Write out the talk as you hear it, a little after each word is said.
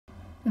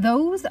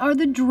Those are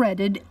the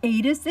dreaded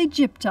Aedes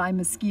aegypti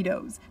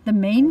mosquitoes, the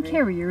main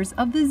carriers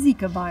of the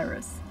Zika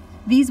virus.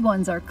 These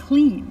ones are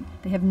clean.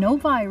 They have no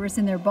virus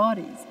in their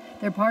bodies.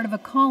 They're part of a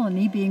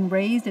colony being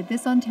raised at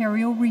this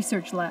Ontario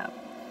research lab.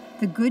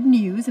 The good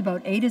news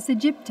about Aedes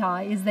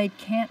aegypti is they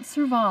can't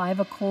survive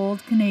a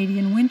cold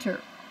Canadian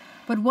winter.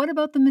 But what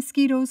about the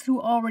mosquitoes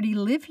who already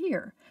live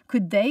here?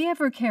 Could they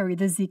ever carry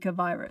the Zika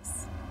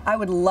virus? I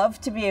would love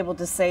to be able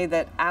to say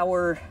that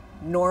our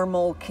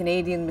normal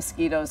Canadian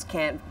mosquitoes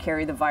can't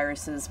carry the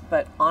viruses,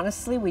 but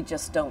honestly, we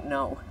just don't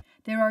know.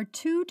 There are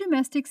two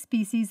domestic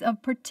species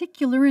of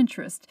particular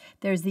interest.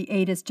 There's the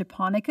Aedes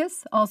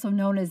japonicus, also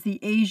known as the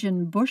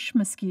Asian bush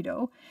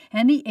mosquito,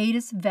 and the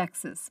Aedes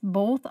vexus.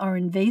 Both are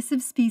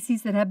invasive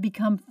species that have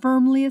become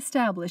firmly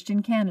established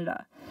in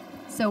Canada.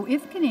 So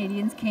if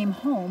Canadians came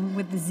home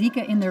with the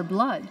Zika in their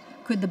blood,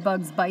 could the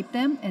bugs bite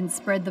them and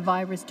spread the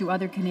virus to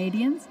other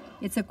Canadians?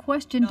 It's a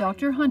question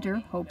Dr.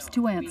 Hunter hopes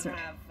to answer.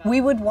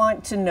 We would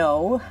want to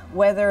know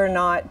whether or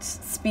not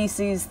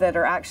species that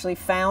are actually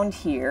found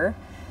here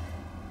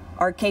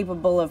are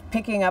capable of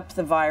picking up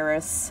the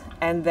virus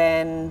and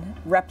then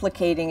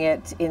replicating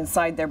it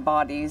inside their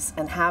bodies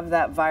and have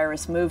that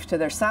virus move to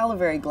their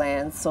salivary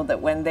glands so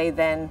that when they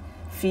then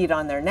feed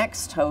on their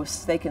next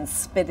host, they can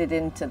spit it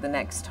into the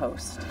next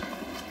host.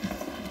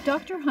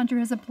 Dr. Hunter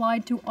has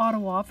applied to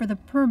Ottawa for the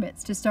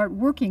permits to start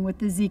working with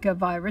the Zika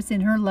virus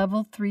in her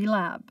Level 3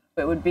 lab.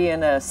 It would be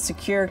in a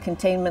secure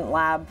containment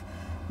lab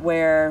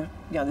where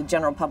the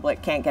general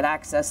public can't get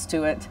access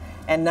to it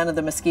and none of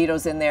the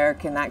mosquitoes in there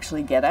can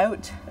actually get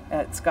out.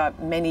 It's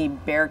got many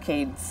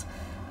barricades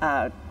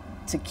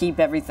to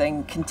keep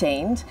everything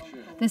contained.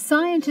 The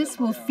scientists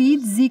will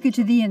feed Zika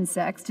to the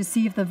insects to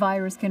see if the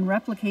virus can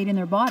replicate in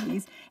their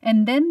bodies,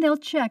 and then they'll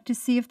check to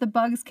see if the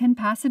bugs can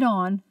pass it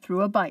on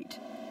through a bite.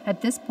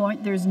 At this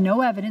point, there's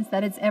no evidence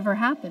that it's ever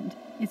happened.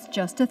 It's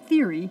just a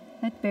theory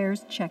that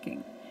bears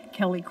checking.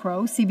 Kelly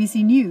Crow,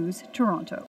 CBC News, Toronto.